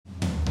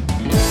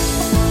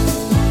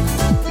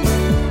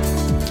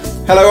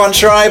Hello, One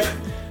Tribe.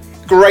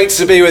 Great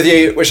to be with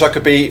you. Wish I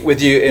could be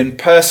with you in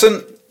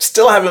person.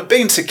 Still haven't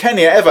been to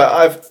Kenya ever.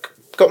 I've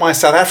got my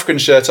South African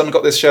shirt on. I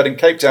got this shirt in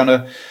Cape Town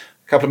a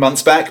couple of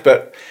months back,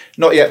 but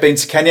not yet been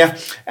to Kenya.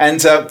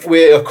 And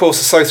we, of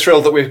course, are so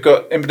thrilled that we've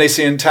got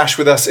Mbonisi and Tash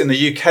with us in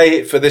the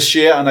UK for this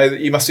year. I know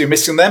that you must be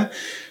missing them,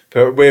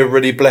 but we're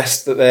really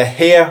blessed that they're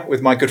here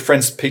with my good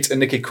friends Pete and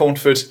Nikki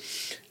Cornford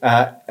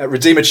at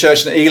Redeemer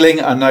Church in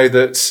Ealing. I know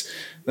that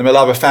the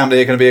Malaba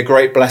family are going to be a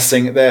great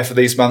blessing there for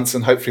these months,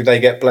 and hopefully they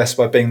get blessed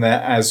by being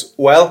there as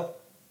well.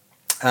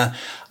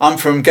 I'm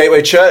from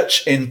Gateway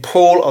Church in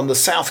Poole on the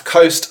south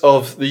coast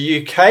of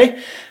the UK,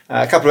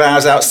 a couple of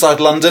hours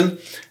outside London,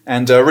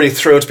 and really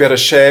thrilled to be able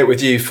to share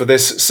with you for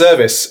this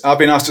service. I've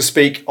been asked to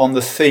speak on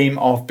the theme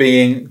of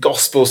being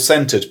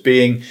gospel-centered,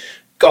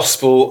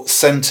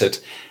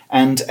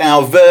 And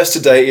our verse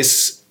today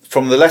is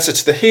from the letter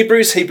to the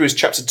Hebrews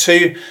chapter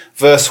 2,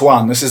 verse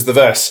 1. This is the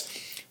verse.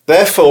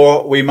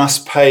 Therefore, we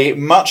must pay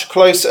much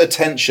closer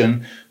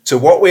attention to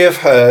what we have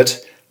heard,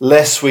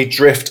 lest we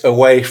drift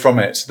away from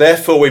it.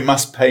 Therefore, we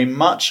must pay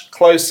much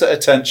closer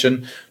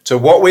attention to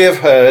what we have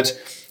heard,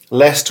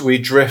 lest we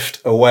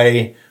drift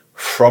away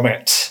from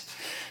it.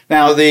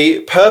 Now, the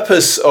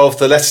purpose of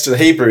the letter to the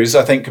Hebrews,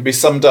 I think, can be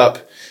summed up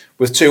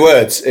with two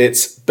words.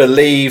 It's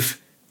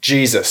believe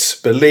Jesus.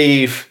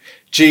 Believe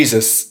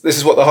Jesus. This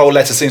is what the whole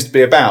letter seems to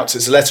be about.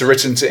 It's a letter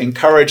written to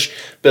encourage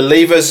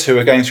believers who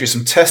are going through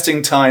some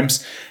testing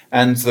times,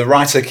 and the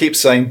writer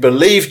keeps saying,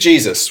 believe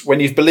Jesus. When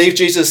you've believed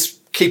Jesus,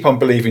 keep on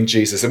believing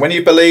Jesus. And when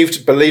you've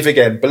believed, believe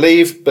again.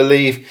 Believe,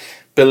 believe,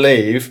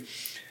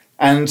 believe.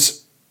 And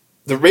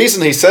the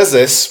reason he says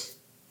this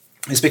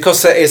is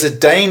because there is a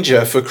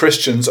danger for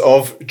Christians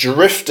of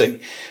drifting.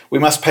 We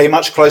must pay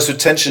much closer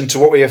attention to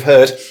what we have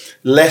heard,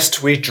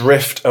 lest we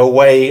drift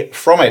away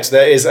from it.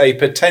 There is a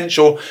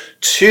potential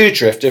to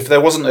drift. If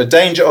there wasn't a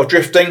danger of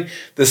drifting,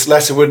 this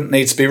letter wouldn't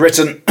need to be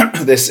written.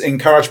 This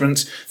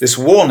encouragement, this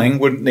warning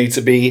wouldn't need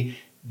to be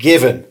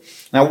given.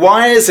 Now,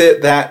 why is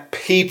it that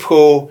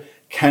people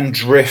can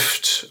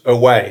drift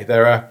away?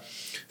 There are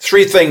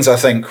three things, I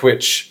think,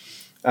 which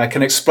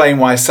can explain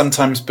why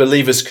sometimes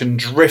believers can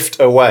drift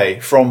away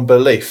from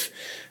belief.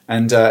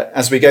 And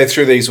as we go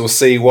through these, we'll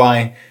see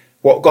what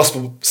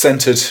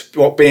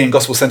being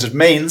gospel-centered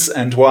means,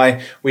 and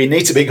why we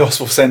need to be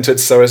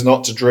gospel-centered so as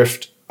not to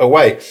drift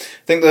away. I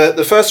think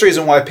the first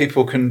reason why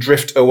people can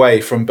drift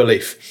away from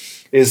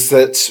belief is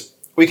that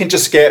we can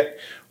just get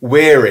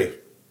weary.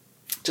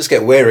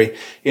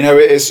 You know,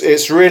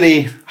 it's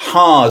really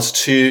hard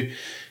to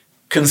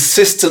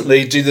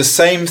consistently do the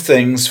same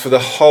things for the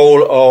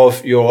whole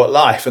of your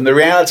life. And the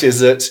reality is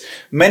that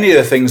many of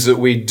the things that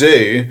we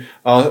do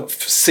are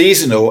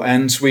seasonal,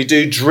 and we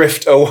do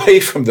drift away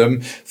from them.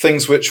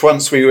 Things which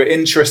once we were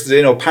interested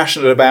in or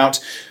passionate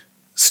about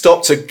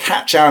stop to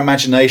catch our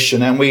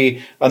imagination, and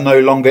we are no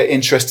longer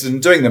interested in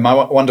doing them. I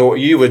wonder what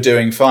you were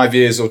doing 5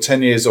 years or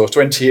 10 years or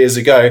 20 years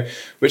ago,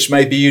 which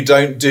maybe you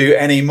don't do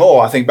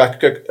anymore. I think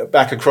back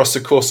across the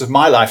course of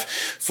my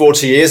life,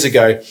 40 years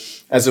ago,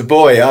 as a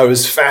boy, I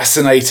was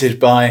fascinated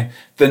by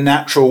the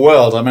natural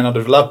world. I mean, I'd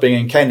have loved being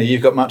in Kenya.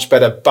 You've got much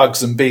better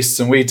bugs and beasts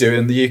than we do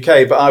in the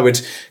UK, but I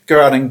would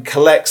go out and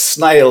collect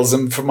snails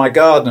from my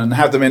garden and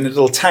have them in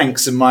little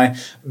tanks in my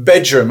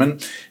bedroom.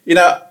 And, you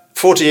know,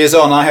 40 years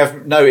on, I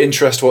have no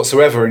interest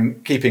whatsoever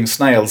in keeping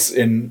snails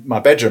in my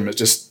bedroom. It's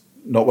just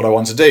not what I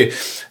want to do.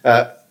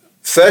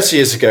 30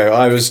 years ago,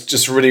 I was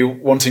just really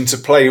wanting to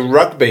play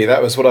rugby.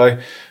 That was what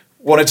I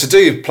wanted to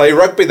do, play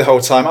rugby the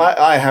whole time.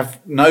 I have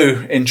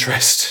no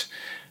interest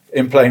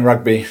in playing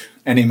rugby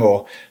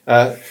anymore.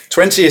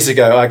 20 years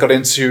ago, I got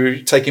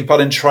into taking part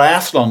in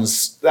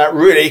triathlons. That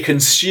really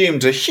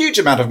consumed a huge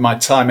amount of my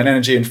time and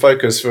energy and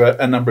focus for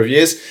a number of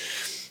years.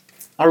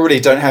 I really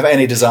don't have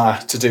any desire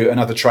to do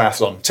another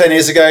triathlon. 10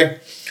 years ago,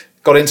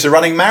 got into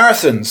running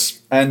marathons.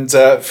 And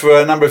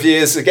for a number of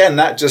years, again,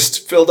 that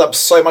just filled up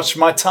so much of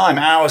my time,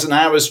 hours and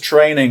hours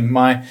training,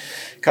 my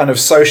kind of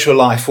social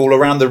life all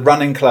around the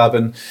running club,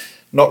 and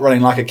not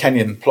running like a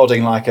Kenyan,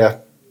 plodding like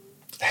a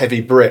heavy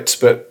Brit,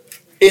 but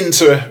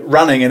into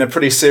running in a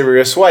pretty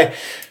serious way.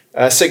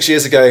 6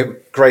 years ago,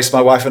 Grace,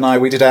 my wife, and I,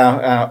 we did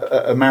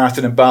a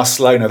marathon in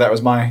Barcelona. That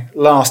was my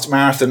last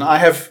marathon. I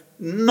have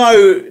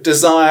no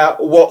desire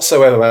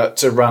whatsoever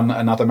to run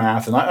another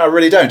marathon. I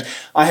really don't.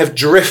 I have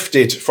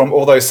drifted from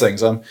all those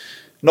things. I'm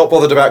not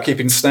bothered about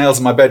keeping snails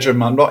in my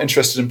bedroom. I'm not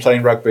interested in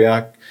playing rugby.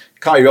 I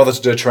can't be bothered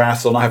to do a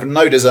triathlon. I have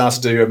no desire to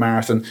do a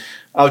marathon.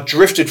 I've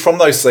drifted from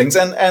those things,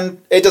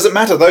 and it doesn't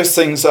matter. Those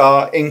things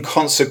are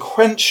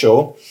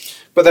inconsequential.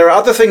 But there are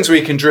other things we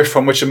can drift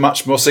from which are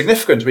much more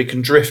significant. We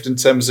can drift in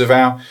terms of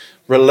our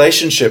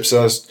relationships.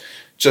 I was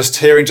just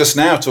hearing just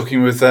now,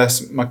 talking with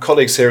my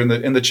colleagues here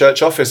in the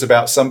church office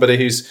about somebody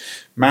whose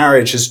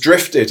marriage has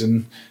drifted,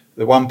 and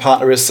the one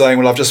partner is saying,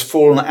 well, I've just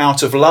fallen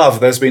out of love.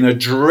 There's been a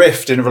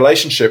drift in a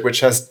relationship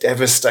which has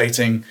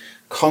devastating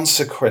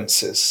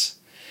consequences.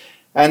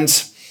 And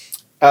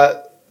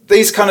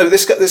this kind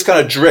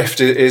of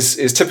drift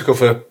is typical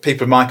for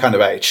people of my kind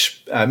of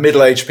age.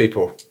 Middle-aged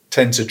people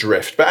tend to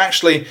drift. But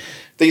actually,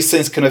 these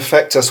things can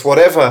affect us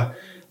whatever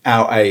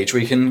our age.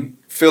 We can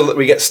feel that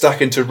we get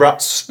stuck into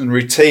ruts and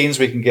routines.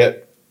 We can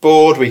get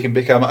bored. We can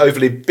become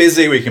overly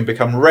busy. We can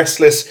become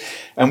restless.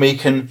 And we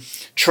can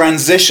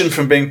transition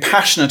from being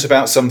passionate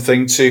about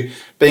something to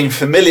being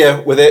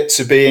familiar with it,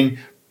 to being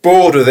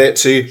bored with it,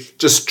 to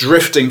just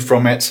drifting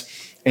from it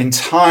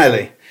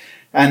entirely.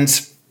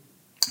 And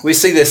we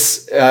see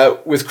this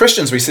with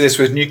Christians. We see this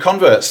with new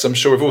converts. I'm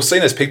sure we've all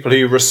seen this. People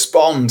who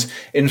respond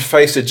in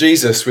faith to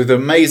Jesus with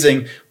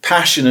amazing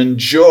passion and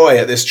joy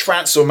at this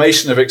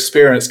transformation of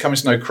experience, coming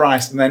to know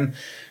Christ, and then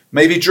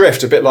maybe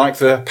drift, a bit like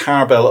the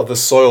parable of the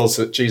soils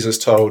that Jesus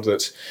told,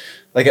 that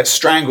they get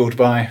strangled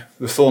by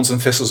the thorns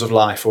and thistles of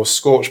life or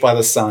scorched by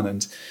the sun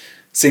and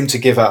seem to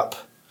give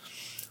up.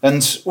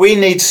 And we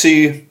need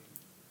to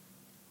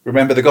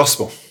remember the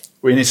gospel.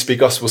 We need to be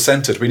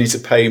gospel-centered. We need to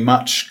pay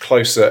much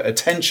closer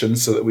attention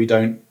so that we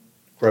don't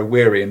grow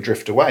weary and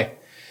drift away.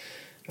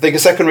 I think a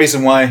second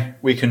reason why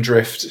we can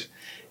drift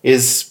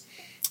is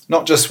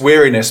not just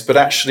weariness, but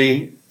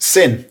actually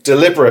sin,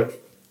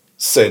 deliberate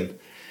sin.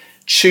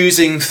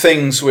 Choosing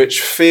things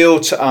which feel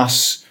to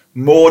us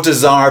more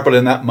desirable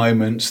in that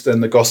moment than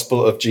the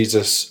gospel of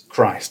Jesus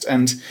Christ.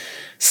 And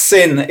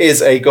sin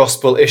is a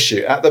gospel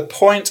issue. At the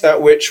point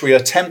at which we are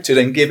tempted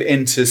and give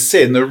in to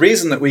sin, the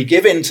reason that we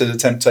give in to the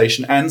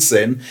temptation and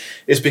sin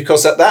is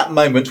because at that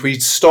moment we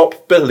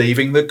stop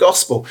believing the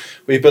gospel.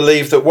 We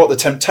believe that what the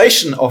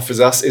temptation offers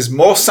us is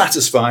more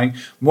satisfying,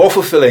 more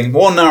fulfilling,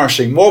 more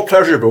nourishing, more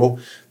pleasurable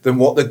than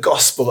what the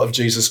gospel of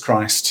Jesus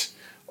Christ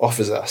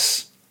offers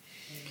us.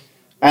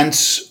 And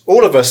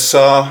all of us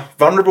are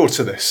vulnerable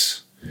to this.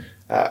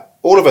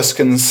 All of us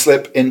can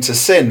slip into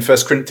sin. 1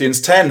 Corinthians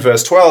 10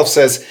 verse 12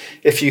 says,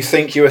 if you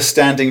think you are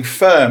standing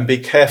firm, be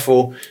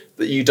careful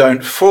that you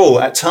don't fall.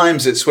 At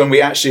times it's when we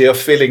actually are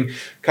feeling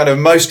kind of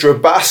most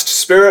robust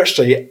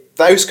spiritually.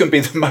 Those can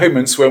be the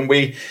moments when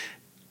we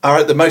are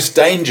at the most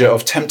danger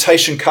of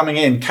temptation coming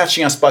in,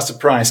 catching us by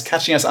surprise,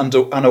 catching us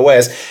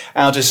unawares,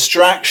 our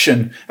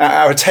distraction,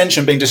 our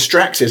attention being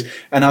distracted,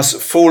 and us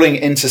falling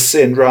into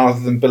sin rather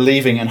than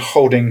believing and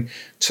holding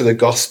to the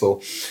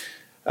gospel.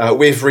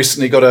 We've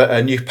recently got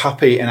a new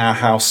puppy in our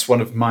house.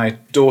 One of my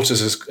daughters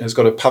has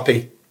got a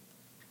puppy.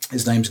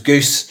 His name's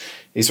Goose.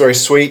 He's very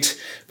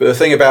sweet. But the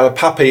thing about a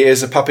puppy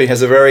is a puppy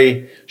has a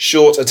very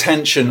short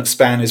attention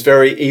span, is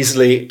very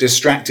easily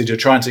distracted. You're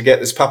trying to get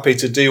this puppy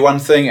to do one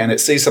thing and it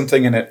sees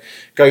something and it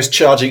goes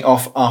charging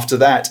off after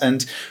that.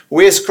 And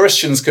we as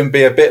Christians can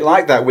be a bit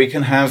like that. We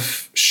can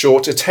have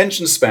short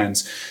attention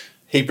spans.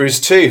 Hebrews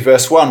 2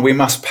 verse 1, we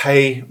must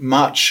pay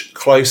much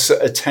closer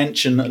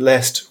attention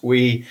lest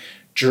we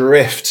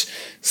drift.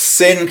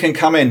 Sin can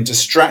come in,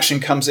 distraction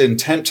comes in,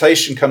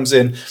 temptation comes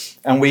in,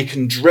 and we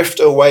can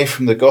drift away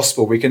from the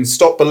gospel. We can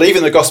stop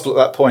believing the gospel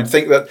at that point,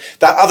 think that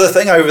that other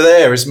thing over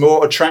there is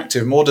more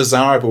attractive, more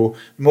desirable,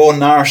 more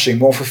nourishing,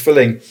 more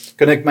fulfilling,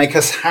 going to make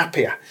us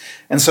happier.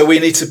 And so we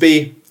need to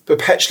be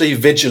perpetually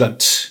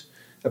vigilant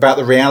about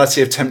the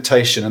reality of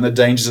temptation and the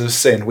dangers of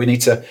sin. We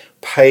need to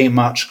pay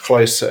much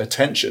closer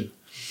attention.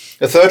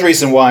 The third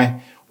reason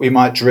why we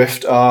might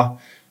drift are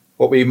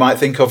what we might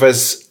think of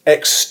as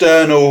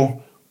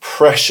external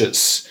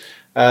pressures.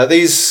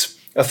 These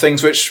are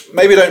things which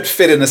maybe don't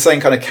fit in the same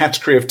kind of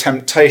category of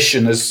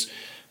temptation as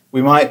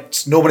we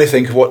might normally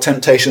think of what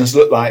temptations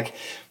look like.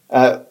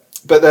 But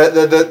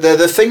they're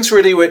the things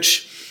really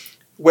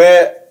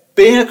where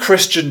being a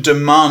Christian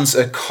demands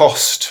a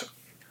cost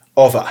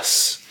of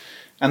us.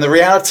 And the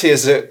reality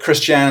is that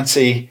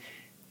Christianity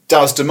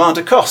does demand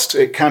a cost.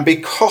 It can be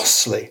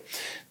costly.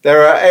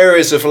 There are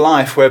areas of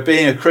life where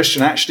being a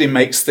Christian actually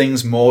makes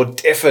things more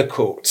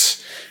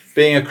difficult.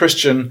 Being a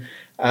Christian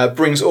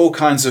brings all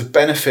kinds of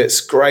benefits,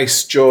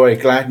 grace, joy,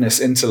 gladness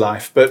into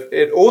life. But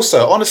it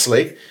also,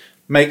 honestly,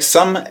 makes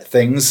some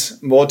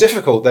things more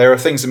difficult. There are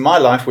things in my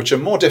life which are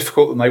more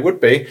difficult than they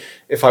would be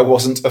if I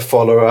wasn't a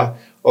follower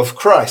of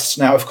Christ.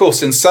 Now, of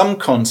course, in some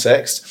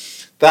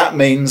context, that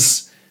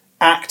means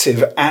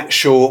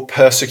actual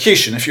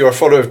persecution. If you're a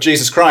follower of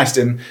Jesus Christ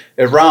in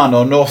Iran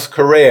or North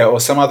Korea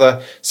or some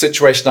other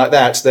situation like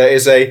that, there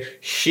is a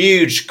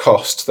huge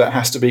cost that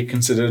has to be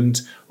considered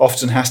and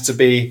often has to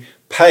be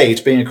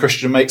paid. Being a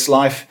Christian makes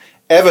life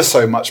ever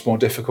so much more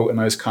difficult in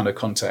those kind of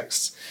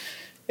contexts.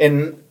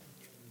 In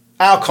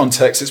our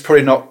context, it's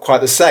probably not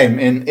quite the same.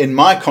 In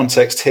my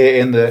context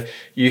here in the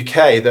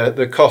UK,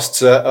 the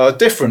costs are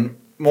different,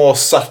 more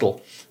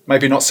subtle,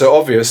 maybe not so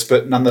obvious,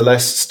 but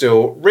nonetheless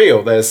still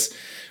real. There's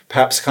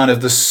perhaps kind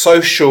of the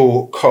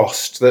social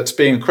cost that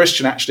being a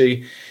Christian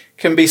actually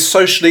can be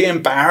socially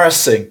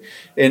embarrassing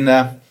in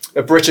a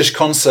British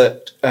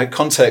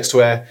context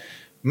where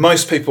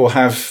most people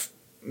have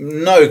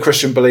no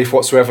Christian belief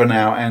whatsoever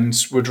now and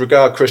would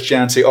regard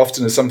Christianity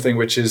often as something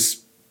which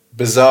is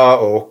bizarre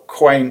or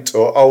quaint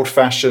or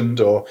old-fashioned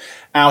or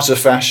out of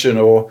fashion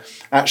or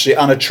actually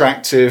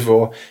unattractive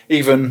or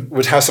even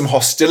would have some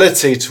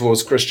hostility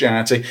towards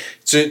Christianity.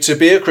 To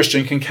be a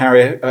Christian can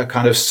carry a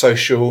kind of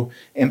social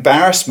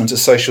embarrassment, a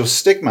social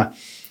stigma.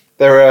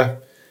 There are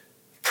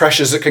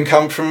pressures that can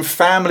come from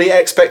family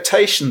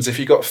expectations. If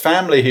you've got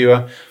family who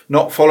are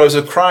not followers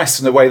of Christ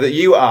in the way that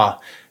you are,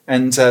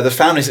 and the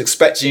family's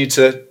expecting you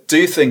to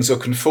do things or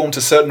conform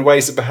to certain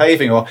ways of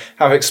behaving or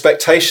have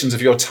expectations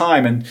of your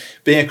time. And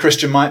being a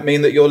Christian might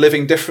mean that you're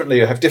living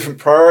differently or have different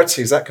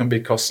priorities. That can be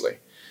costly.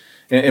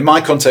 In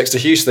my context, a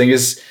huge thing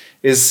is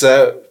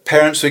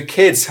parents with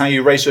kids, how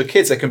you raise your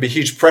kids. There can be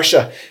huge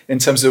pressure in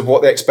terms of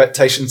what the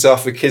expectations are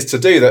for kids to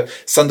do. That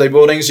Sunday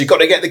mornings, you've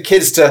got to get the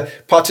kids to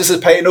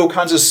participate in all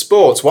kinds of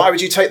sports. Why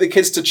would you take the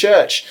kids to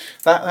church?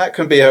 That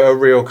can be a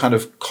real kind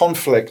of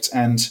conflict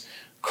and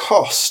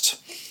cost.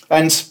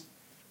 And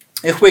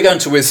if we're going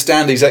to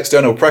withstand these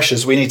external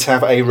pressures, we need to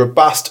have a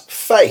robust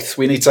faith.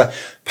 We need to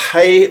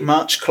pay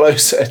much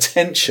closer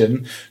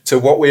attention to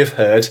what we have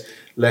heard,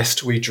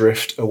 lest we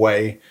drift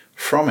away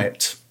from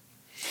it.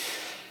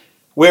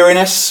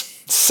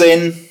 Weariness,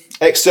 sin,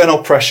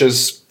 external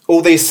pressures,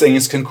 all these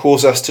things can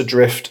cause us to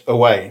drift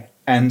away.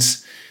 And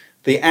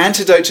the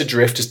antidote to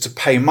drift is to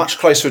pay much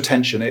closer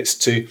attention. It's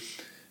to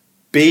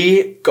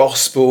be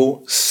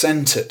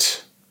gospel-centered.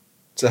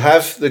 To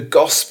have the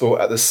gospel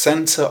at the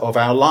center of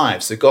our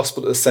lives, the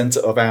gospel at the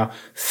center of our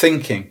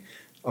thinking,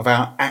 of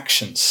our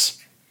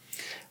actions.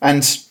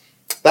 And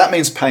that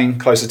means paying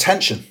close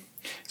attention.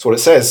 That's what it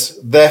says.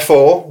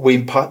 Therefore, we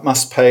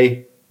must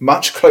pay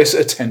much closer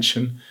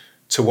attention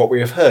to what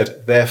we have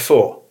heard.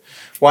 Therefore.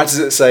 Why does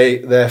it say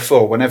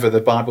therefore? Whenever the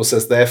Bible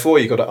says therefore,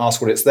 you've got to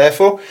ask what it's there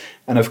for.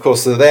 And of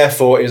course, the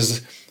therefore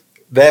is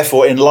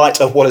therefore in light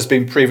of what has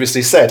been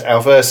previously said.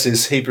 Our verse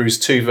is Hebrews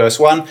 2 verse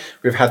 1.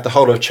 We've had the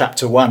whole of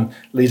chapter 1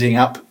 leading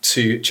up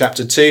to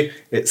chapter 2.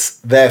 It's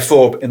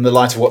therefore in the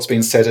light of what's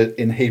been said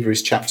in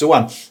Hebrews chapter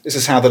 1. This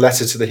is how the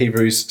letter to the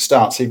Hebrews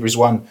starts. Hebrews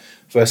 1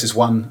 verses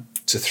 1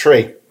 to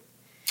 3.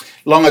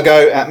 Long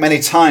ago, at many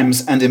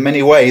times and in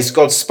many ways,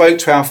 God spoke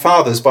to our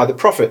fathers by the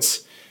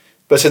prophets.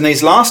 But in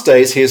these last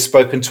days, he has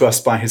spoken to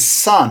us by his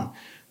Son,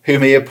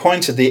 whom he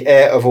appointed the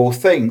heir of all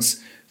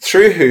things,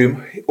 through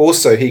whom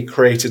also he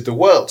created the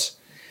world.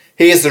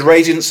 He is the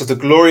radiance of the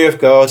glory of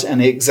God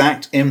and the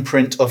exact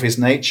imprint of his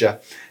nature,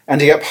 and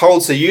he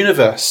upholds the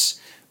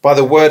universe by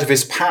the word of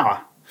his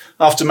power.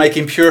 After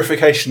making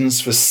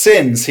purifications for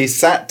sins, he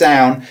sat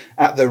down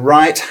at the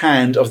right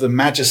hand of the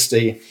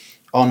Majesty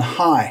on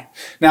high.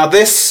 Now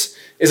this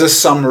is a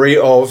summary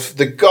of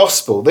the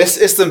gospel. This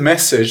is the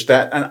message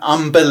that an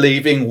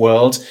unbelieving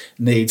world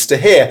needs to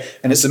hear.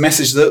 And it's a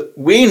message that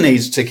we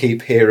need to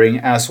keep hearing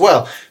as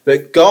well.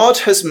 That God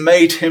has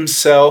made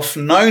himself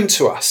known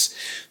to us.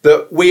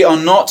 That we are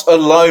not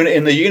alone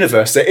in the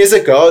universe. There is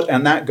a God,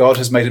 and that God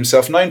has made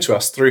himself known to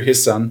us through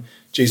his Son,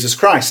 Jesus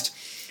Christ.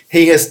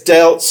 He has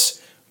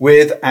dealt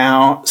with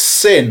our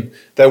sin.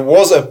 There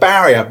was a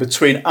barrier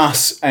between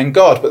us and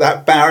God, but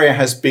that barrier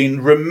has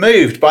been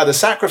removed by the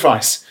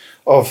sacrifice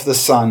of the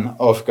Son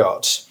of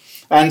God.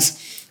 And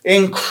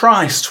in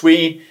Christ,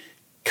 we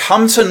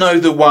come to know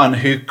the one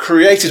who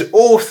created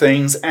all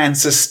things and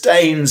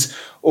sustains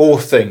all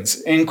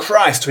things. In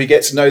Christ, we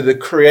get to know the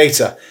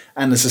creator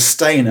and the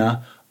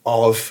sustainer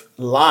of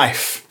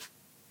life.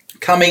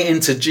 Coming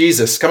into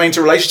Jesus, coming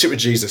into relationship with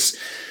Jesus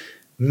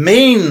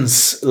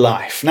means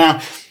life.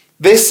 Now,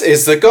 this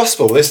is the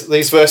gospel.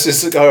 These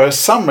verses are a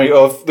summary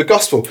of the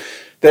gospel.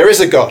 There is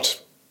a God.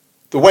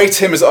 The way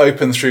to him is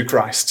open through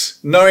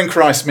Christ. Knowing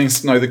Christ means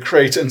to know the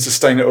creator and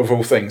sustainer of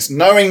all things.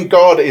 Knowing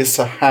God is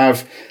to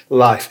have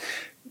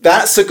life.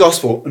 That's the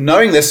gospel.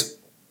 Knowing this,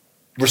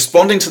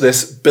 responding to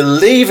this,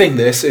 believing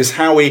this is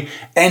how we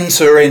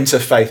enter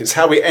into faith. It's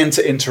how we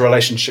enter into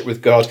relationship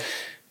with God.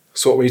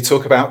 It's what we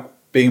talk about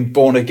being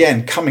born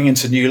again, coming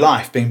into new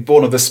life, being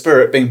born of the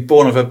Spirit, being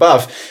born of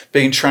above,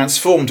 being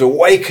transformed,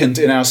 awakened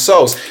in our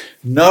souls,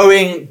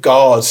 knowing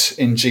God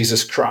in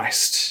Jesus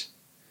Christ.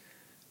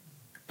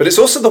 But it's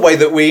also the way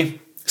that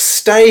we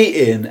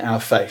stay in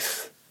our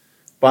faith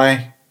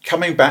by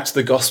coming back to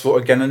the gospel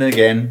again and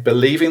again,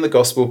 believing the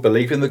gospel,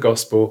 believing the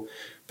gospel,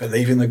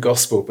 believing the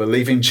gospel,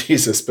 believing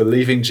Jesus,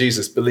 believing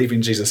Jesus,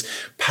 believing Jesus,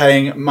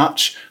 paying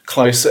much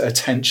closer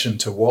attention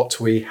to what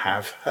we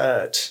have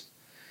heard.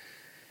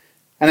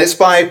 And it's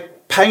by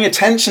paying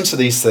attention to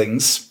these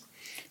things,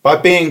 by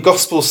being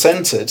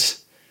gospel-centered,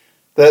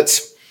 that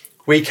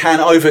we can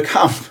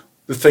overcome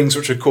the things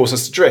which would cause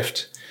us to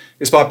drift.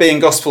 It's by being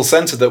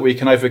gospel-centered that we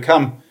can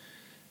overcome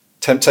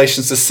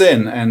temptations to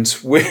sin and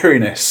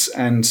weariness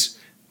and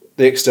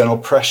the external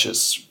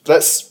pressures.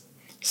 Let's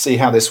see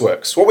how this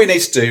works. What we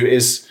need to do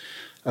is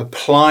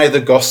apply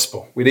the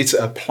gospel. We need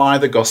to apply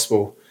the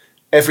gospel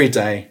every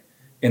day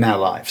in our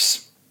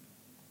lives.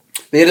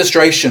 The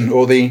illustration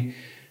or the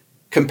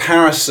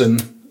comparison,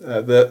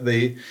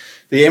 the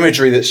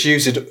imagery that's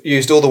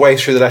used all the way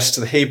through the letter to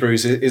the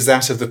Hebrews is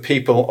that of the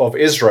people of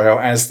Israel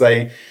as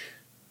they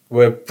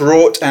were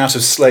brought out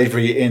of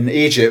slavery in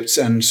Egypt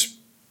and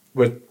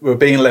were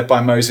being led by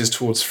Moses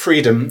towards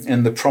freedom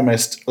in the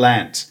promised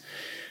land.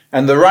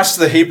 And the writer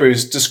of the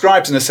Hebrews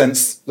described, in a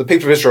sense, the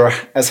people of Israel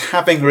as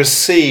having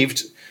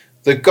received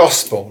the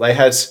gospel. They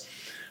had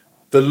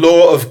the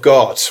law of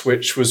God,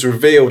 which was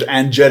revealed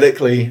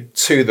angelically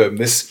to them,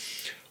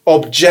 this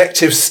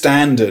objective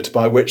standard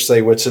by which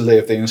they were to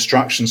live, the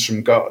instructions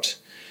from God.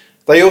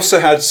 They also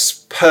had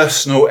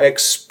personal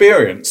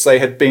experience. They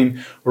had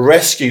been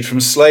rescued from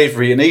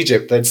slavery in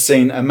Egypt. They'd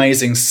seen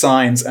amazing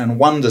signs and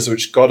wonders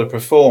which God had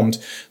performed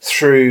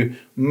through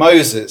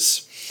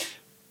Moses.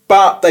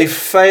 But they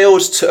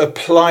failed to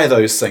apply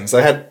those things.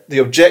 They had the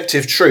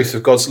objective truth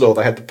of God's law.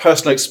 They had the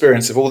personal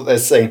experience of all that they'd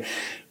seen.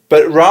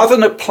 But rather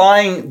than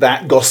applying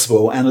that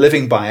gospel and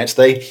living by it,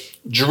 they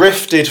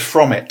drifted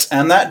from it.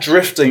 And that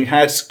drifting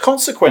had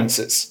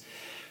consequences.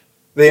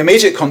 The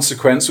immediate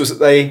consequence was that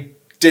they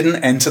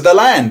didn't enter the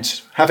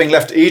land. Having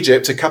left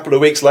Egypt a couple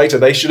of weeks later,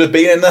 they should have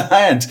been in the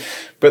land.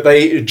 But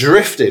they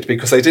drifted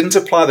because they didn't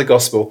apply the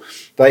gospel.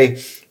 They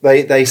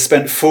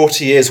spent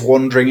 40 years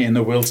wandering in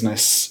the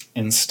wilderness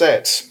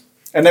instead.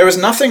 And there was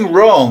nothing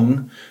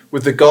wrong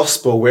with the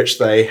gospel which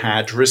they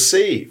had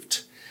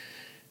received.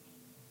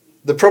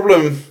 The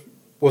problem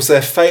was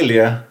their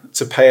failure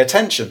to pay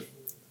attention.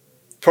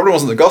 The problem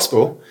wasn't the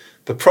gospel.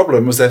 The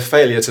problem was their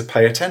failure to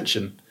pay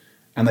attention.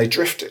 And they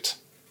drifted.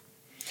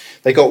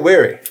 They got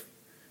weary.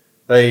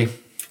 They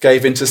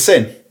gave into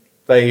sin.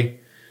 They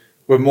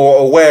were more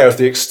aware of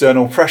the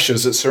external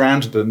pressures that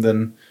surrounded them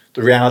than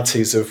the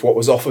realities of what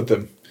was offered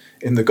them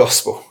in the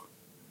gospel.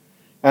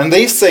 And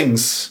these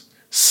things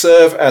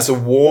serve as a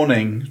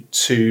warning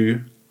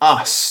to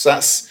us.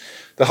 That's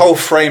the whole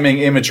framing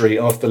imagery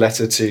of the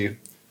letter to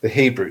the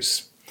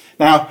Hebrews.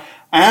 Now,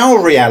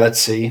 our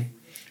reality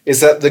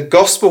is that the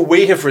gospel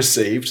we have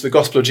received, the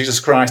gospel of Jesus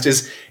Christ,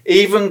 is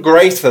even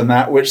greater than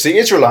that which the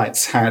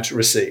Israelites had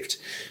received.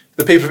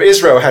 The people of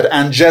Israel had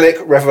angelic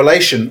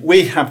revelation.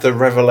 We have the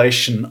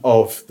revelation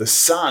of the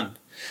Son.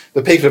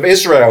 The people of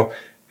Israel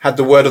had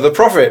the word of the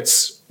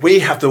prophets. We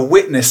have the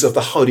witness of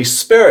the Holy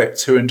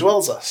Spirit who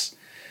indwells us.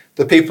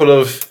 The people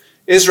of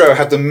Israel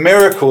had the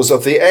miracles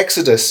of the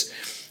Exodus.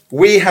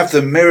 We have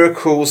the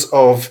miracles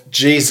of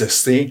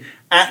Jesus, the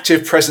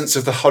active presence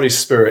of the Holy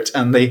Spirit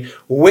and the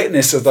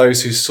witness of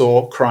those who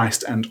saw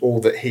Christ and all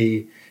that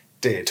he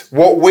did.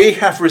 What we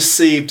have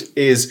received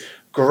is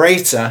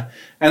greater,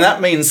 and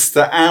that means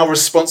that our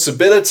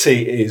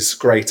responsibility is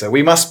greater.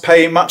 We must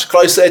pay much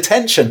closer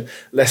attention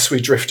lest we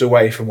drift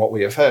away from what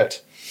we have heard.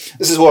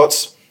 This is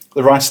what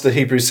the writer of the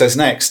Hebrews says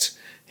next.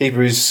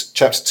 Hebrews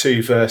chapter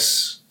 2,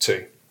 verse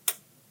 2.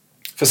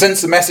 For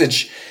since the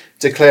message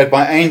declared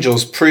by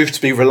angels proved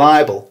to be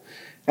reliable,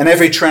 and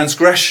every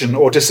transgression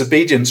or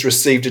disobedience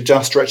received a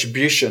just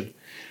retribution,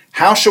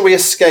 how shall we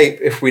escape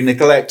if we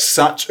neglect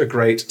such a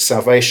great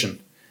salvation?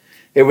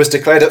 It was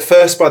declared at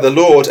first by the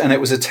Lord, and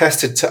it was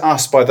attested to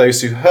us by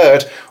those who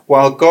heard,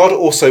 while God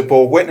also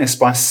bore witness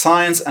by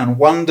signs and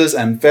wonders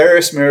and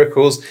various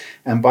miracles,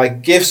 and by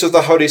gifts of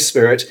the Holy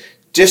Spirit,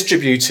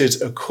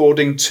 distributed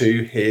according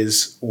to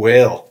his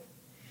will.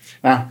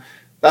 Now,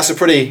 that's a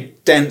pretty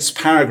dense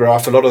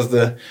paragraph. A lot of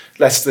the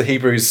letter to the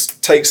Hebrews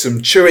take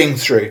some chewing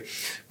through.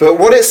 But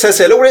what it says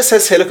here,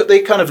 look at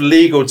the kind of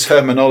legal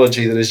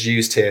terminology that is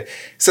used here. It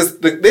says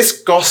that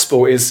this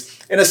gospel is,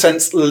 in a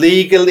sense,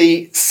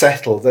 legally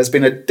settled. There's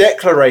been a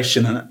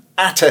declaration, an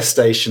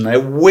attestation, a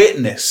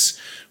witness,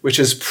 which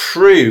has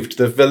proved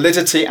the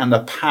validity and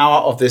the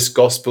power of this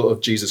gospel of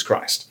Jesus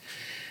Christ.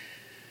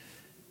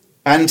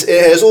 And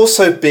it has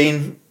also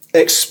been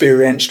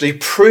experientially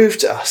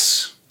proved to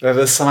us. There are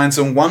the signs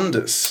and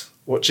wonders,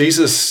 what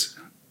Jesus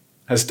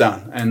has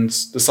done, and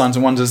the signs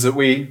and wonders that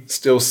we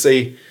still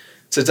see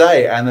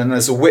today. And then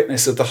there's a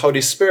witness of the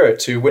Holy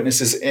Spirit who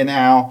witnesses in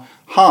our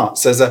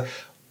hearts. There's an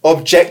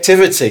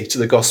objectivity to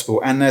the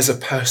gospel, and there's a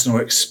personal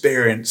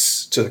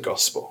experience to the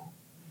gospel.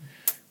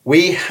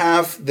 We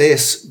have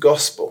this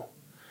gospel.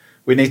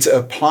 We need to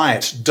apply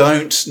it.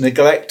 Don't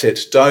neglect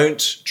it.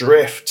 Don't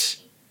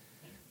drift.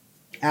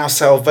 Our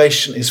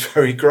salvation is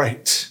very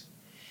great.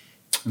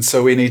 And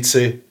so we need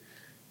to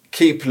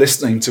keep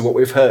listening to what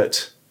we've heard,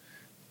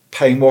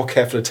 pay more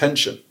careful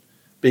attention,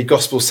 be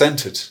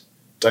gospel-centered,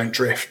 don't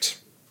drift.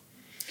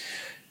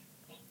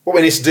 What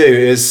we need to do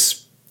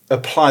is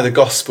apply the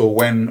gospel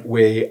when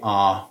we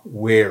are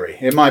weary.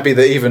 It might be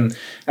that even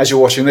as you're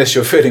watching this,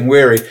 you're feeling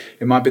weary.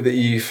 It might be that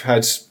you've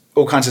had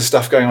all kinds of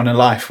stuff going on in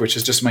life which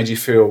has just made you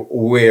feel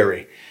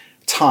weary,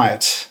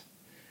 tired.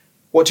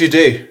 What do you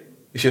do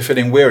if you're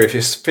feeling weary, if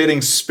you're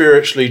feeling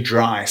spiritually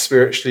dry,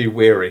 spiritually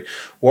weary?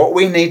 What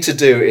we need to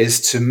do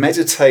is to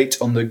meditate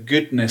on the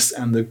goodness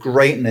and the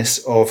greatness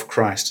of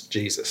Christ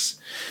Jesus.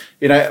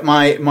 You know,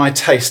 my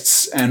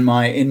tastes and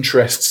my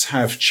interests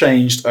have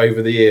changed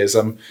over the years.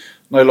 I'm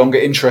no longer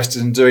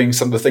interested in doing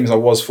some of the things I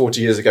was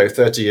 40 years ago,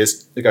 30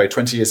 years ago,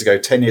 20 years ago,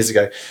 10 years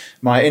ago.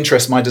 My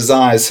interests, my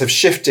desires have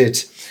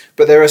shifted.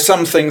 But there are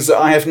some things that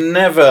I have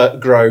never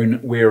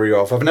grown weary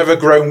of. I've never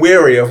grown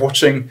weary of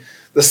watching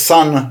the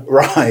sun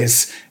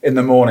rise in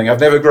the morning. I've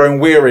never grown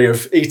weary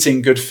of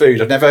eating good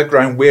food. I've never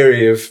grown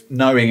weary of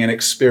knowing and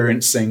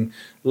experiencing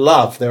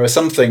love. There are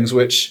some things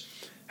which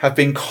have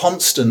been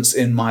constants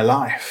in my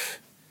life.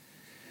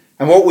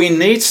 And what we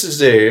need to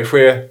do if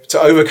we're to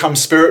overcome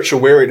spiritual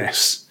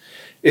weariness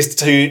is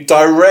to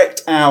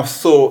direct our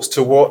thoughts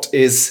to what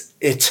is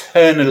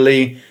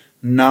eternally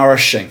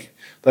nourishing.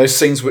 Those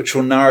things which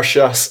will nourish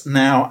us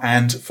now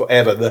and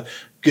forever, the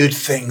good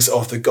things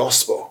of the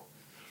gospel.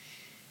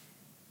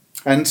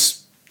 And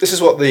this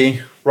is what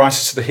the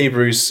writer to the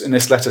Hebrews in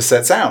this letter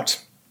sets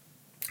out.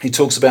 He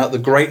talks about the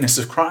greatness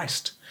of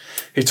Christ.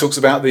 He talks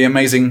about the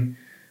amazing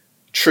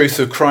truth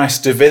of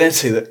Christ's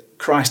divinity, that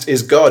Christ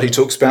is God. He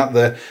talks about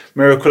the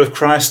miracle of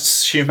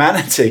Christ's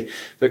humanity,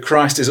 that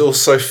Christ is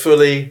also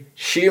fully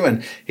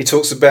human. He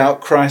talks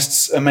about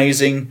Christ's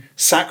amazing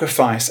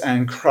sacrifice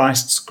and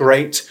Christ's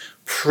great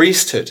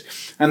priesthood.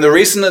 And the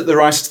reason that the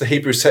writer to the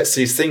Hebrews sets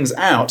these things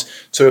out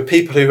to a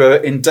people who are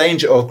in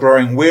danger of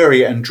growing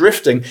weary and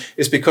drifting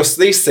is because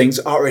these things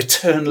are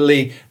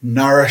eternally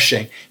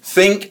nourishing.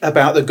 Think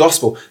about the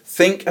gospel.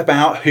 Think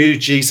about who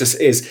Jesus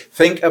is.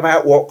 Think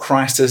about what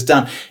Christ has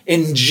done.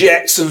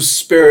 Inject some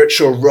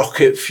spiritual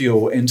rocket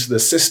fuel into the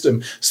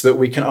system so that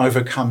we can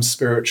overcome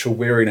spiritual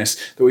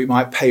weariness, that we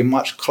might pay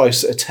much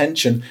closer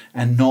attention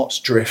and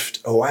not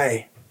drift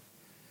away.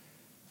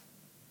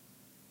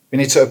 We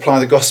need to apply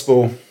the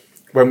gospel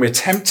when we're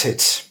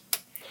tempted.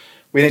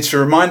 We need to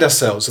remind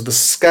ourselves of the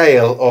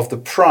scale of the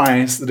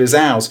prize that is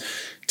ours.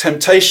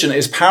 Temptation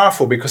is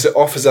powerful because it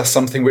offers us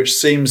something which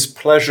seems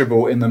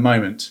pleasurable in the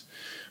moment.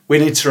 We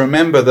need to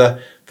remember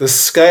the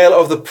scale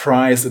of the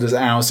prize that is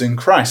ours in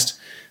Christ,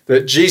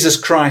 that Jesus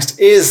Christ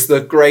is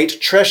the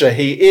great treasure.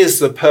 He is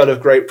the pearl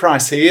of great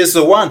price. He is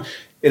the one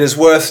it is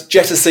worth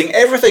jettisoning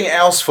everything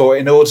else for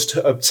in order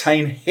to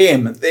obtain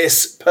him,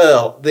 this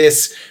pearl,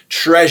 this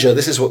treasure.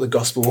 This is what the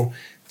gospel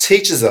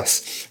teaches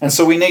us. And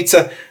so we need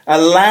to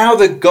allow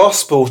the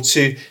gospel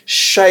to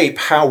shape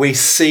how we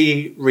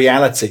see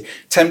reality.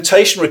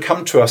 Temptation would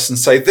come to us and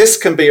say, this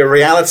can be a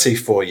reality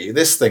for you,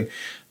 this thing.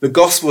 The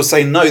gospel will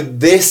say, no,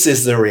 this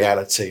is the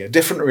reality, a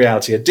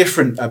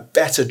different, a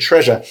better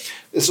treasure.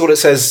 This is what it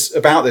says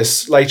about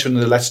this later in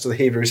the letter to the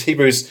Hebrews.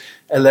 Hebrews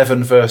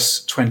 11,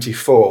 verse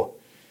 24.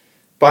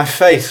 By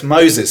faith,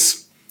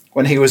 Moses,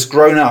 when he was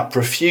grown up,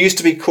 refused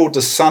to be called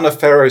the son of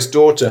Pharaoh's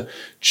daughter,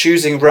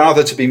 choosing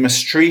rather to be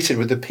mistreated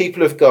with the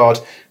people of God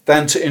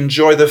than to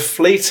enjoy the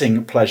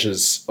fleeting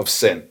pleasures of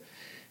sin.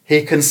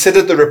 He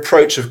considered the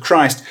reproach of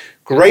Christ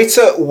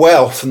greater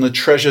wealth than the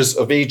treasures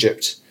of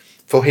Egypt,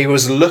 for he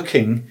was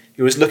looking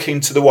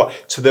to the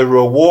what? To the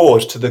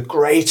reward, to the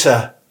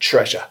greater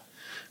treasure.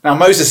 Now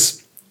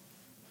Moses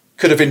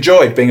could have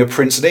enjoyed being a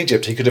prince in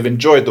Egypt. He could have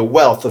enjoyed the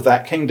wealth of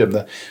that kingdom,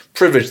 the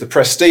privilege, the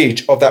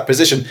prestige of that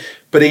position.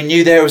 But he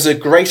knew there was a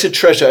greater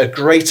treasure, a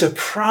greater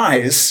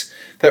prize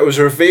that was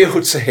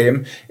revealed to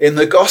him in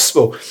the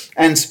gospel.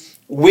 And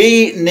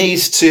we need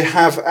to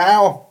have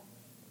our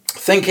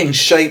thinking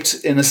shaped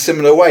in a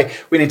similar way.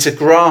 We need to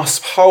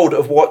grasp hold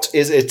of what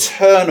is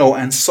eternal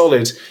and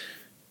solid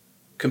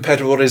compared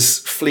to what is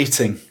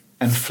fleeting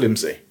and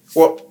flimsy.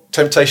 What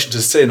temptation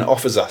to sin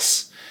offers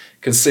us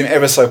can seem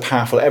ever so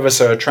powerful, ever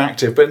so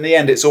attractive, but in the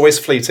end it's always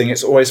fleeting,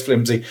 it's always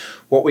flimsy.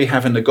 What we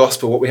have in the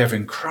gospel, what we have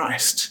in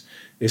Christ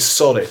is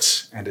solid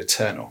and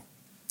eternal.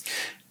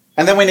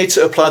 And then we need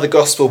to apply the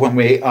gospel when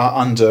we are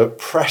under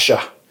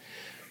pressure.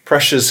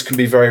 Pressures can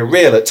be very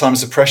real. At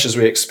times the pressures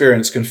we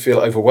experience can feel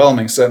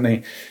overwhelming.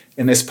 Certainly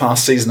in this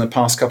past season, the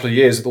past couple of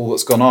years with all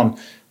that's gone on,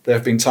 there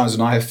have been times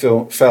when I have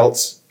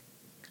felt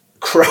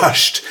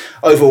crushed,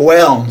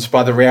 overwhelmed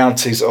by the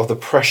realities of the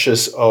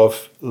pressures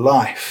of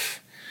life.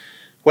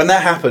 When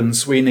that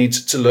happens, we need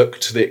to look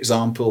to the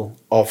example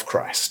of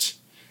Christ.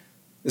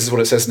 This is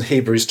what it says in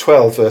Hebrews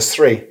 12, verse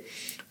 3.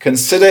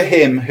 Consider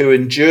him who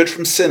endured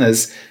from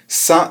sinners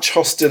such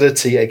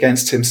hostility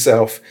against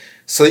himself,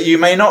 so that you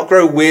may not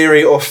grow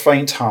weary or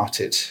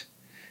faint-hearted.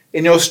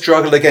 In your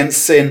struggle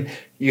against sin,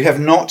 you have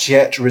not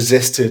yet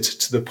resisted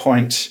to the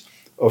point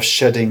of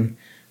shedding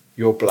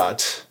your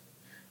blood.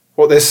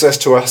 What this says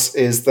to us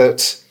is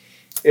that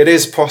it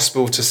is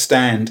possible to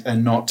stand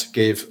and not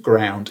give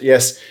ground.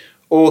 Yes,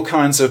 all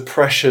kinds of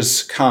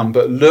pressures come,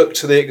 but look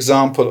to the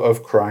example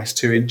of Christ,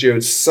 who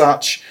endured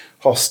such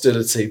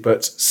hostility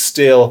but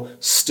still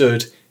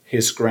stood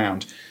his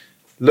ground.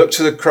 Look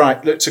to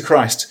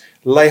Christ,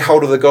 lay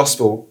hold of the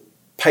gospel,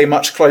 pay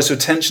much closer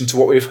attention to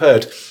what we've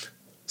heard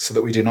so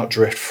that we do not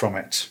drift from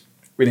it.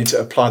 We need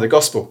to apply the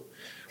gospel.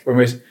 When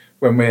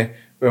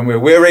we're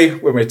weary,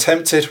 when we're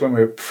tempted, when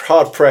we're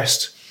hard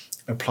pressed,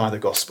 apply the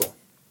gospel.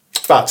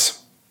 But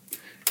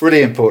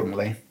really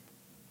importantly,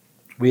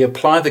 we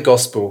apply the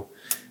gospel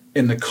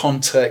in the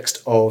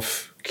context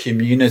of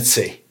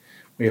community.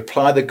 We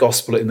apply the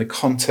gospel in the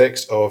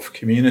context of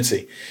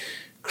community.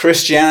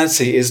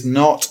 Christianity is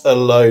not a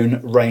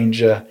Lone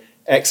Ranger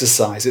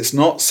exercise. It's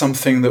not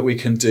something that we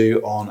can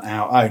do on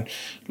our own.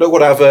 Look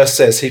what our verse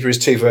says, Hebrews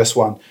 2 verse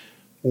 1.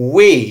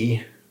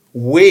 We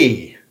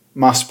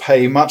must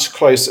pay much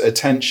closer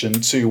attention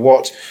to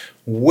what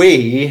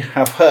we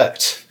have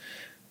heard.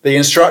 The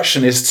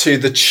instruction is to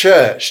the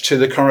church, to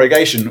the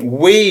congregation.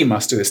 We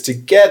must do this.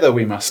 Together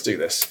we must do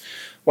this.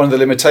 One of the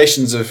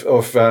limitations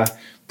of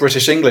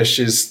British English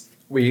is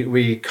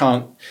we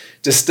can't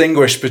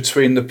distinguish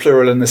between the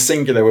plural and the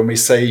singular when we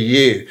say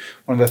you.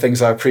 One of the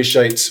things I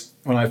appreciate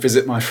when I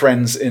visit my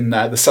friends in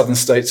the southern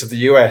states of the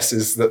US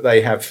is that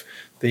they have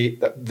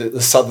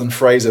the southern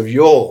phrase of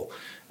y'all,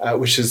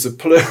 which is the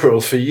plural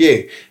for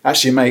you.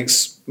 Actually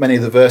makes many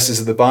of the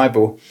verses of the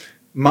Bible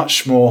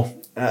much more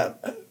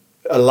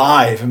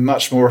alive and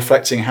much more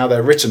reflecting how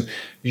they're written.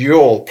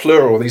 You'll,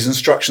 plural, these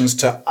instructions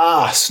to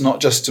us, not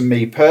just to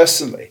me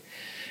personally.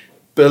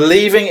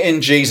 Believing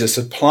in Jesus,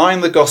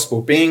 applying the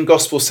gospel, being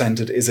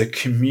gospel-centered is a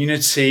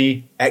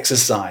community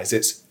exercise.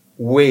 It's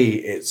we,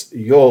 it's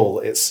you'll,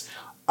 it's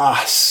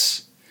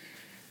us.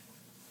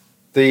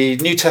 The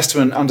New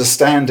Testament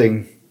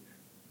understanding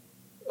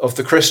of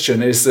the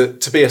Christian is that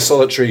to be a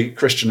solitary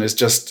Christian is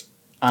just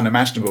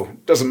unimaginable.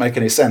 It doesn't make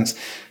any sense.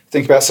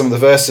 Think about some of the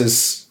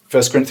verses,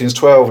 1 Corinthians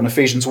 12 and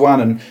Ephesians 1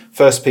 and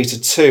 1 Peter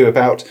 2,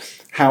 about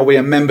how we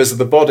are members of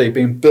the body,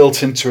 being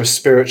built into a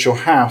spiritual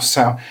house,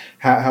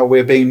 how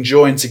we're being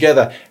joined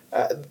together.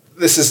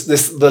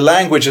 The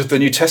language of the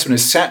New Testament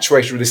is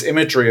saturated with this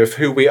imagery of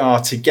who we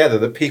are together,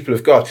 the people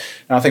of God.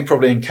 And I think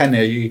probably in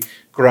Kenya you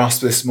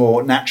grasp this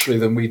more naturally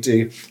than we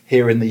do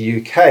here in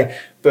the UK.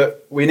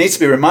 But we need to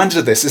be reminded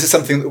of this. This is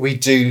something that we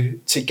do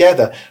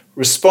together.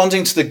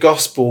 Responding to the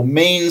gospel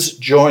means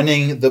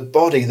joining the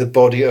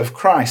body of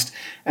Christ.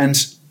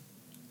 And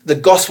the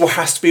gospel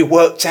has to be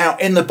worked out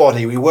in the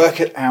body. We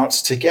work it out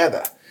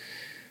together.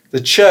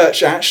 The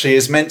church actually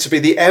is meant to be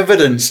the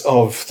evidence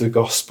of the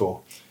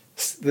gospel.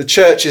 The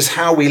church is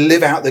how we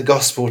live out the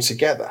gospel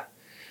together.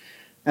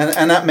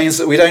 And that means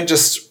that we don't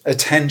just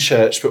attend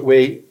church, but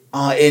we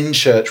are in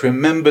church. We're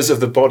members of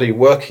the body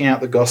working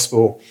out the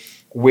gospel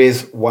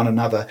with one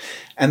another.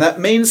 And that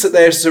means that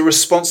there's a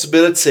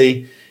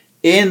responsibility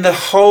in the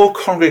whole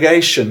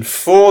congregation,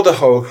 for the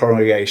whole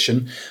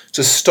congregation,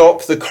 to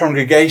stop the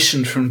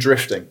congregation from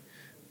drifting.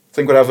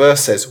 Think what our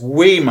verse says.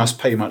 We must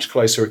pay much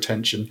closer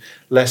attention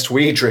lest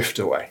we drift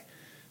away.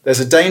 There's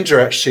a danger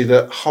actually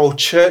that whole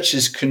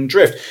churches can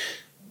drift.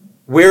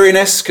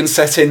 Weariness can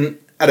set in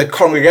at a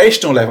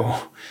congregational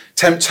level.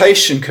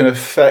 Temptation can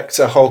affect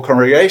a whole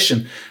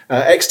congregation.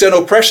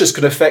 External pressures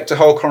can affect a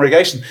whole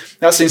congregation.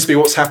 That seems to be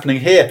what's happening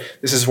here.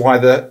 This is why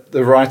the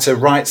writer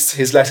writes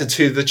his letter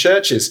to the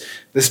churches,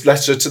 this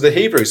letter to the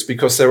Hebrews,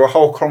 because there were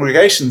whole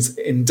congregations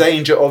in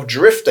danger of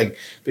drifting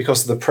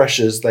because of the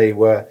pressures they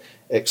were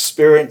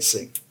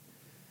experiencing.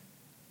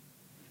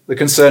 The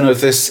concern of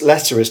this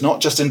letter is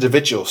not just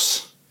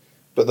individuals,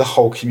 but the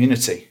whole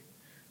community.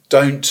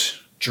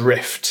 Don't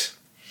drift.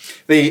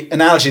 The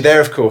analogy there,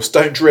 of course,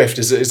 don't drift,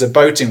 is a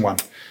boating one.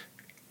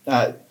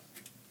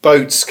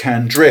 Boats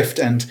can drift,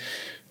 and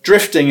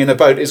drifting in a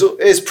boat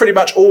is pretty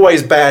much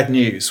always bad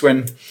news.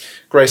 When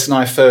Grace and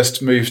I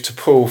first moved to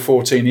Poole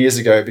 14 years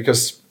ago,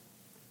 because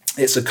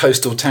it's a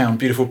coastal town,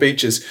 beautiful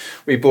beaches,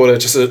 we bought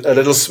just a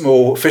little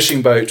small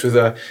fishing boat with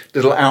a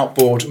little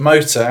outboard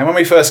motor. And when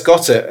we first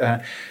got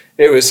it,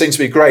 it seemed to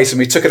be great, and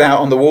we took it out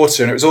on the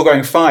water and it was all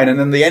going fine, and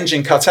then the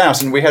engine cut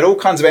out and we had all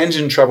kinds of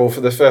engine trouble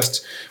for the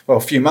first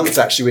few months.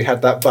 Actually, we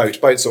had that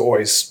boat. Boats are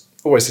always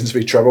seem to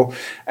be trouble,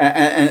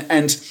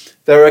 and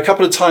there were a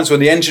couple of times when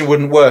the engine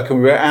wouldn't work and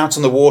we were out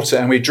on the water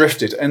and we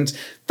drifted, and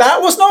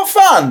that was not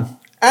fun.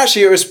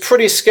 Actually, it was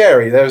pretty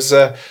scary. There was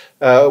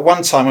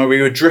one time when we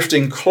were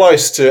drifting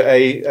close to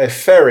a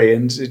ferry,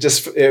 and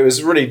it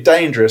was really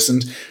dangerous,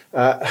 and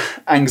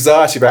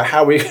anxiety about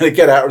how we were going to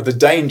get out of the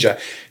danger.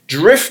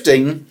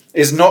 Drifting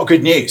is not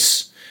good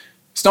news.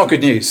 It's not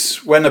good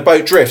news. When a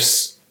boat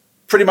drifts,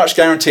 pretty much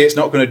guarantee it's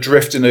not going to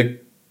drift in a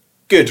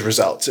good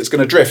result. It's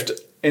going to drift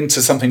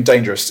into something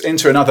dangerous,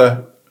 into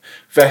another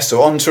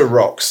vessel, onto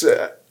rocks,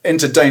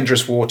 into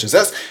dangerous waters.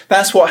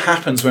 That's what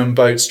happens when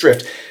boats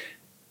drift.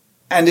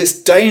 And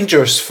it's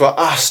dangerous for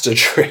us to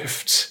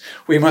drift.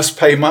 We must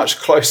pay much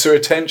closer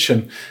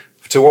attention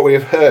to what we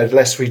have heard,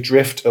 lest we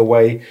drift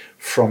away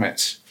from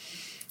it.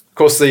 Of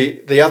course,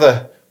 the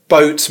other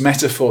boat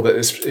metaphor that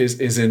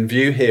is in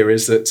view here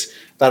is that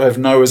of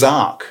Noah's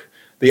Ark.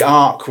 The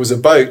ark was a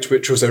boat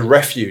which was a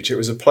refuge. It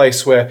was a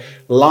place where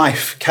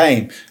life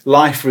came,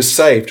 life was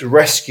saved,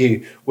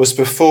 rescue was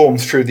performed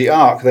through the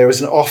ark. There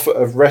was an offer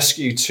of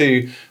rescue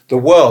to the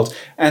world.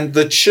 And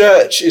the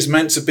church is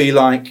meant to be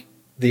like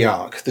the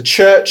ark. The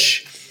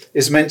church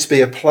is meant to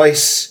be a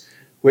place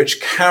which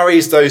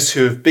carries those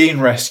who have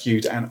been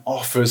rescued and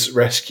offers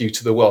rescue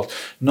to the world.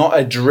 Not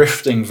a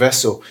drifting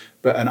vessel,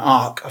 but an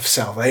ark of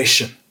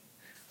salvation.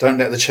 Don't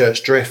let the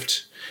church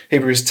drift.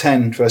 Hebrews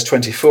 10, verse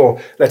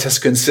 24, let us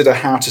consider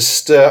how to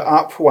stir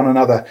up one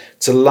another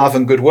to love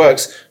and good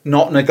works,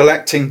 not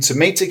neglecting to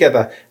meet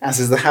together, as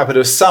is the habit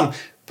of some,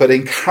 but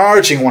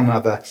encouraging one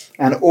another,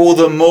 and all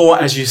the more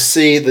as you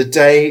see the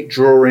day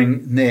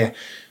drawing near.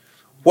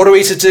 What are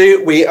we to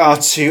do? We are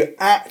to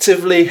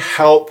actively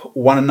help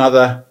one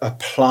another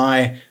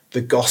apply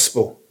the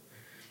gospel.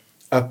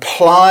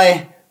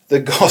 Apply the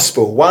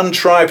gospel. One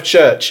Tribe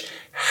Church,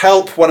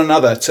 help one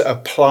another to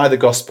apply the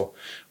gospel.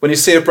 When you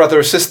see a brother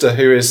or sister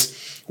who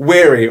is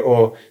weary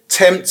or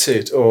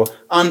tempted or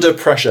under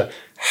pressure,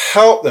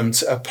 help them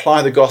to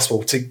apply the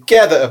gospel.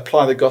 Together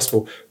apply the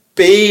gospel.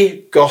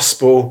 Be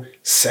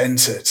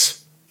gospel-centered.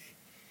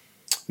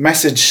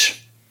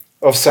 Message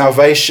of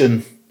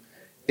salvation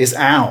is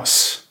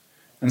ours.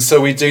 And so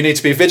we do need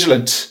to be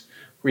vigilant.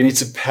 We need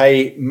to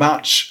pay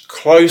much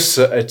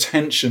closer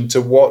attention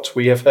to what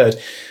we have heard.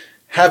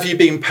 Have you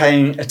been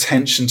paying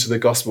attention to the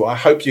gospel? I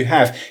hope you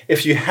have.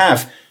 If you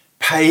have,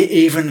 pay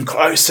even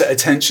closer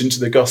attention to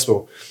the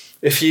gospel.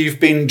 If you've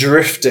been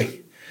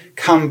drifting,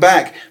 come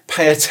back,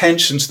 pay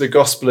attention to the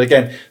gospel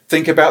again.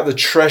 Think about the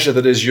treasure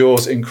that is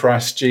yours in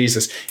Christ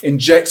Jesus.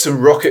 Inject some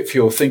rocket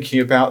fuel thinking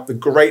about the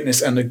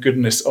greatness and the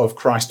goodness of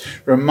Christ.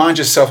 Remind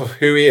yourself of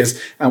who he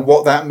is and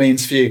what that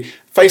means for you.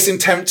 Facing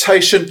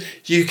temptation,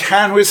 you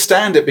can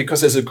withstand it because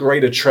there's a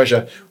greater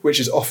treasure which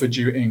is offered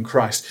you in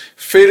Christ.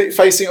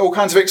 Facing all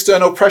kinds of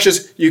external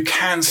pressures, you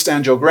can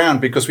stand your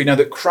ground because we know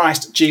that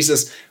Christ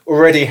Jesus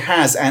already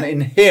has, and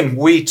in him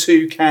we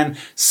too can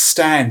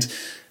stand.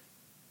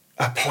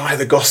 Apply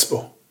the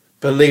gospel,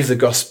 believe the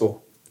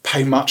gospel,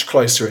 pay much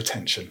closer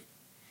attention.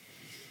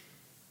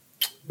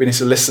 We need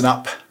to listen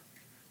up.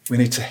 We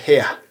need to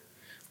hear.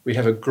 We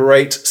have a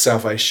great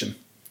salvation.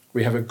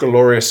 We have a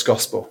glorious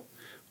gospel.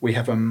 We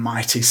have a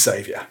mighty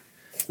Saviour.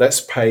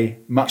 Let's pay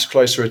much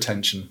closer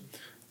attention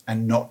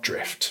and not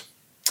drift.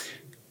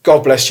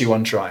 God bless you,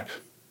 One Tribe.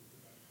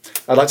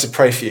 I'd like to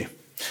pray for you.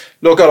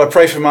 Lord God, I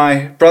pray for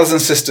my brothers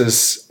and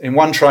sisters in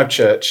One Tribe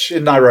Church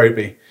in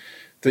Nairobi,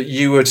 that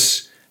you would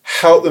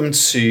help them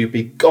to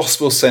be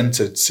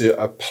gospel-centered, to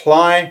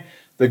apply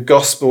the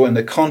gospel in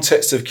the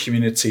context of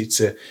community,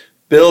 to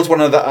build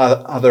one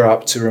another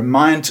up, to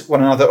remind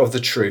one another of the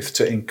truth,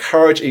 to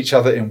encourage each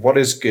other in what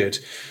is good,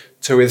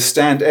 to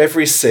withstand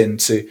every sin,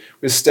 to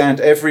withstand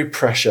every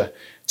pressure,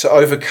 to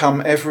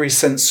overcome every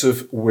sense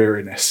of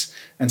weariness,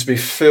 and to be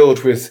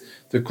filled with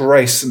the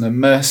grace and the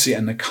mercy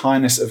and the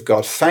kindness of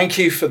God. Thank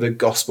you for the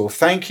gospel.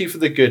 Thank you for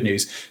the good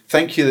news.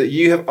 Thank you that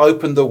you have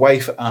opened the way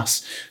for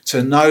us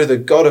to know the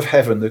God of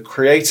heaven, the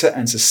creator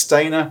and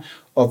sustainer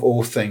of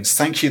all things.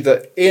 Thank you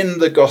that in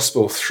the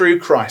gospel, through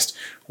Christ,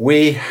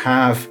 we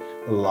have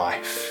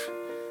life.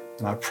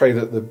 And I pray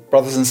that the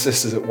brothers and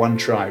sisters at One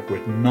Tribe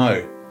would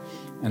know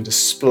and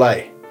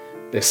display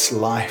this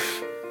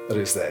life that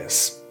is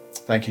theirs.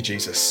 Thank you,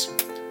 Jesus.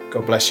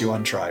 God bless you,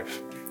 One Tribe.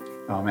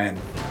 Amen.